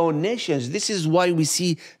their own nations. This is why we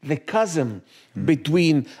see the chasm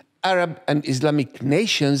between Arab and Islamic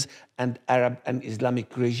nations and Arab and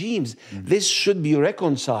Islamic regimes. This should be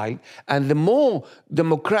reconciled, and the more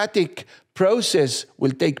democratic process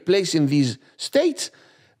will take place in these states,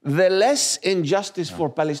 the less injustice for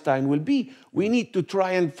Palestine will be. We need to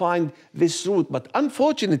try and find this route, but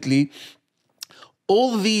unfortunately,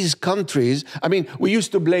 all these countries, we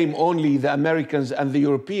used to blame only the Americans and the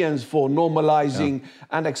Europeans for normalizing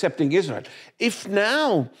and accepting Israel. If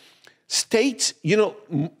now states,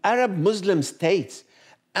 Arab Muslim states,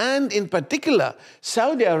 and in particular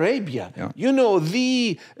Saudi Arabia,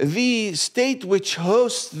 the state which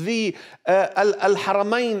hosts the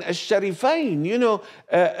Al-Haramain Al-Sharifain,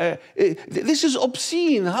 this is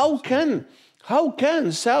obscene. How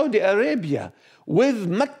can Saudi Arabia with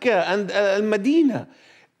Mecca and Al-Medina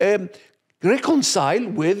reconcile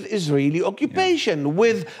with Israeli occupation,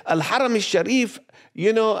 with Al-Haram Al-Sharif,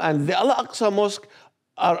 and the Al-Aqsa Mosque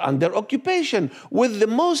are under occupation, with the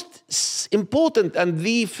most important and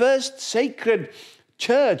the first sacred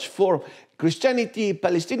church for Christianity,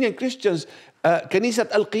 Palestinian Christians,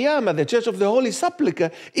 Kanisat Al-Qiyamah, the Church of the Holy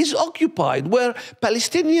Sepulchre, is occupied, where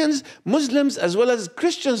Palestinians, Muslims, as well as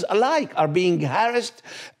Christians alike are being harassed,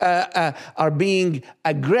 are being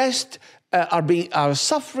aggressed, are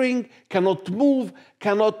suffering, cannot move,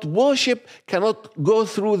 cannot worship, cannot go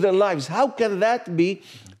through their lives. How can that be?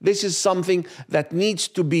 This is something that needs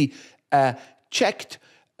to be checked,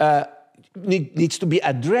 needs to be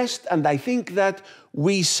addressed, and I think that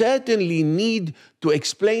we certainly need to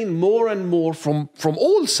explain more and more from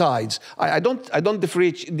all sides. I don't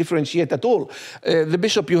differentiate at all. The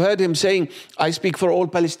bishop, you heard him saying, I speak for all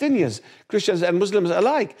Palestinians, Christians and Muslims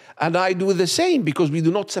alike, and I do the same, because we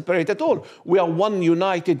do not separate at all. We are one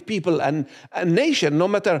united people and a nation, no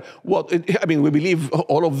matter what. We believe,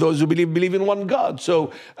 all of those who believe in one God.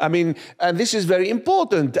 So, and this is very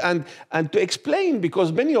important, and to explain,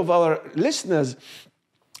 because many of our listeners,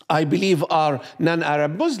 I believe, are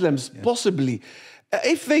non-Arab Muslims, possibly.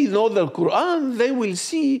 If they know the Quran, they will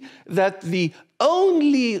see that the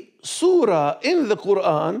only surah in the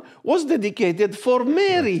Quran was dedicated for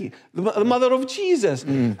Mary, the mother of Jesus.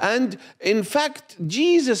 And in fact,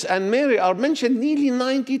 Jesus and Mary are mentioned nearly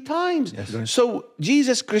 90 times. Yes. So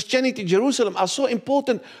Jesus, Christianity, Jerusalem are so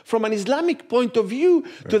important from an Islamic point of view,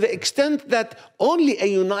 to the extent that only a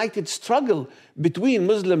united struggle between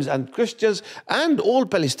Muslims and Christians and all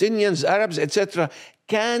Palestinians, Arabs, etc.,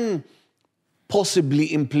 can possibly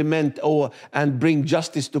implement and bring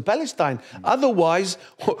justice to Palestine. Otherwise,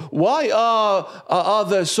 why are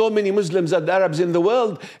there so many Muslims and Arabs in the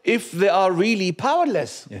world if they are really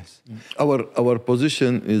powerless? Yes. Our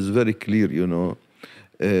position is very clear, you know.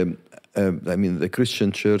 I mean, the Christian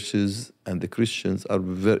churches and the Christians are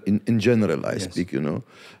very, in general, I speak, you know,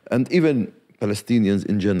 and even Palestinians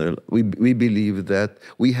in general, we believe that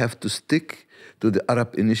we have to stick to the Arab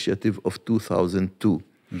Initiative of 2002.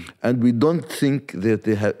 And we don't think that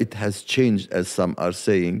it has changed, as some are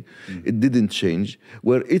saying. It didn't change,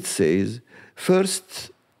 where it says,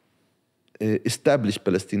 first, establish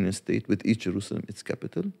Palestinian state with each Jerusalem its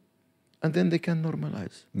capital, and then they can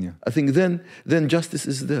normalize. Yeah. I think then justice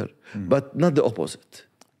is there, but not the opposite.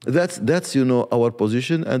 That's you know, our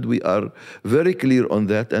position, and we are very clear on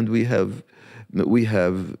that, and we have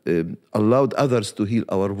allowed others to hear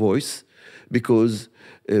our voice, because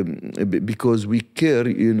we care,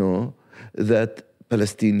 you know, that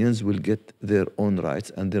Palestinians will get their own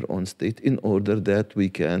rights and their own state, in order that we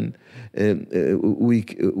can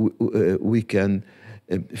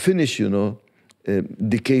finish, you know,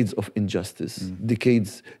 decades of injustice,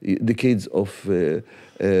 decades of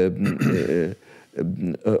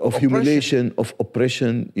humiliation, of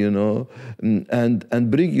oppression, you know,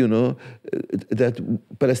 and bring, you know, that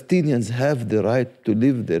Palestinians have the right to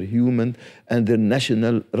live their human and their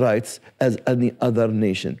national rights as any other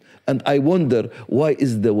nation. And I wonder, why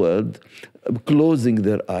is the world closing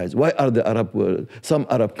their eyes? Why are the some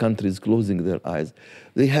Arab countries closing their eyes?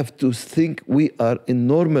 They have to think we are a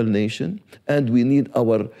normal nation, and we need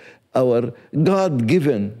our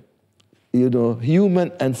God-given, you know,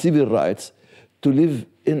 human and civil rights to live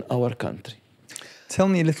in our country. Tell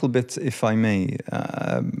me a little bit, if I may,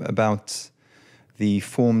 about the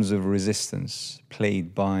forms of resistance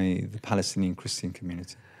played by the Palestinian Christian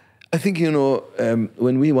community. I think, you know,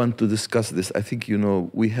 when we want to discuss this, I think, you know,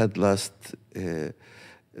 we had last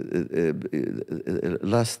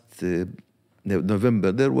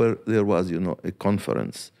November, there was, you know, a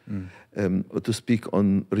conference to speak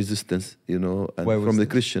on resistance, you know, and from the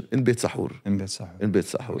Christian in Beit Sahur. In Beit Sahur. In Beit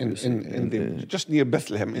Sahur. Just near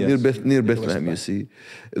Bethlehem. Yes. Near Bethlehem, you see.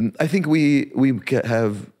 I think we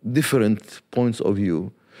have different points of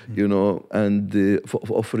view, you know, and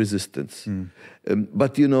of resistance.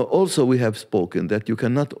 But, you know, also we have spoken that you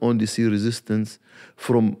cannot only see resistance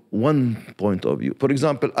from one point of view. For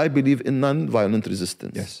example, I believe in non-violent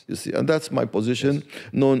resistance. Yes. You see, and that's my position,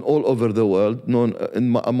 known all over the world, known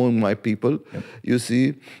among my people. Yep. You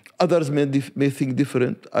see, others may think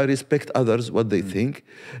different. I respect others, what they think,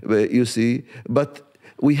 you see. But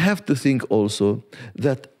we have to think also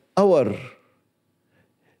that our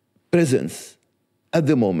presence at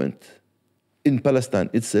the moment in Palestine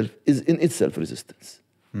itself is in itself resistance.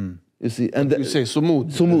 You see, and you say sumud.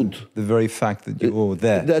 The very fact that you're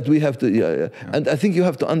there. That we have to, And I think you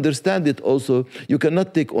have to understand it also. You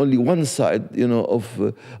cannot take only one side, you know,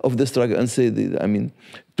 of the struggle and say, I mean,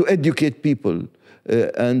 to educate people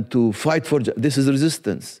and to fight for this is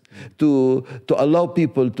resistance. To allow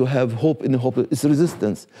people to have hope in hope is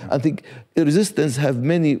resistance. I think resistance have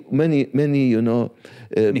many, you know,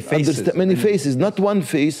 many faces, not one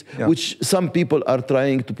face, which some people are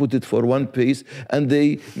trying to put it for one face, and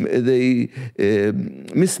they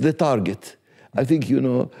miss the target. I think, you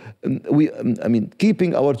know, I mean,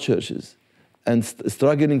 keeping our churches and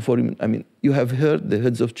struggling for, I mean, you have heard the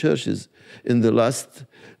heads of churches in the last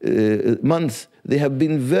months. They have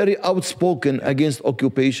been very outspoken against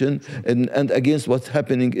occupation and against what's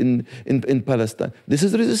happening in Palestine. This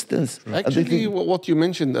is resistance. Actually, what you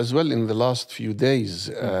mentioned as well in the last few days,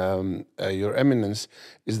 Your Eminence,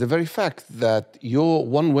 is the very fact that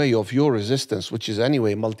one way of your resistance, which is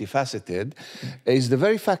anyway multifaceted, is the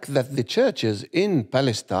very fact that the churches in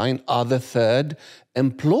Palestine are the third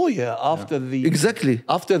employer after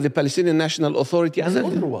the Palestinian National Authority and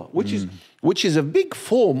UNRWA, which is a big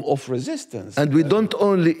form of resistance. And we don't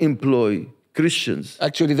only employ Christians.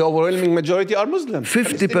 Actually, the overwhelming majority are Muslims.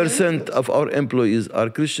 50% of our employees are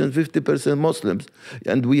Christians, 50% Muslims.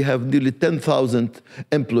 And we have nearly 10,000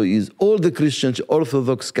 employees, all the Christians,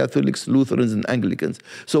 Orthodox, Catholics, Lutherans, and Anglicans.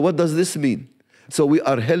 So what does this mean? So we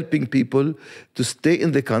are helping people to stay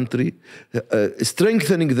in the country,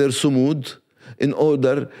 strengthening their sumud, in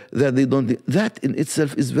order that they don't... That in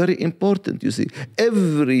itself is very important, you see.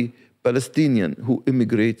 Every Palestinian who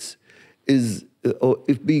immigrates is,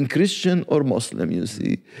 if being Christian or Muslim, you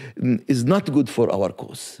see, is not good for our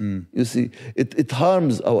cause. You see, it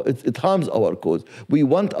harms our cause. We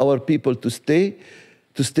want our people to stay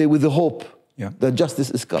with the hope that justice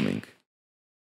is coming.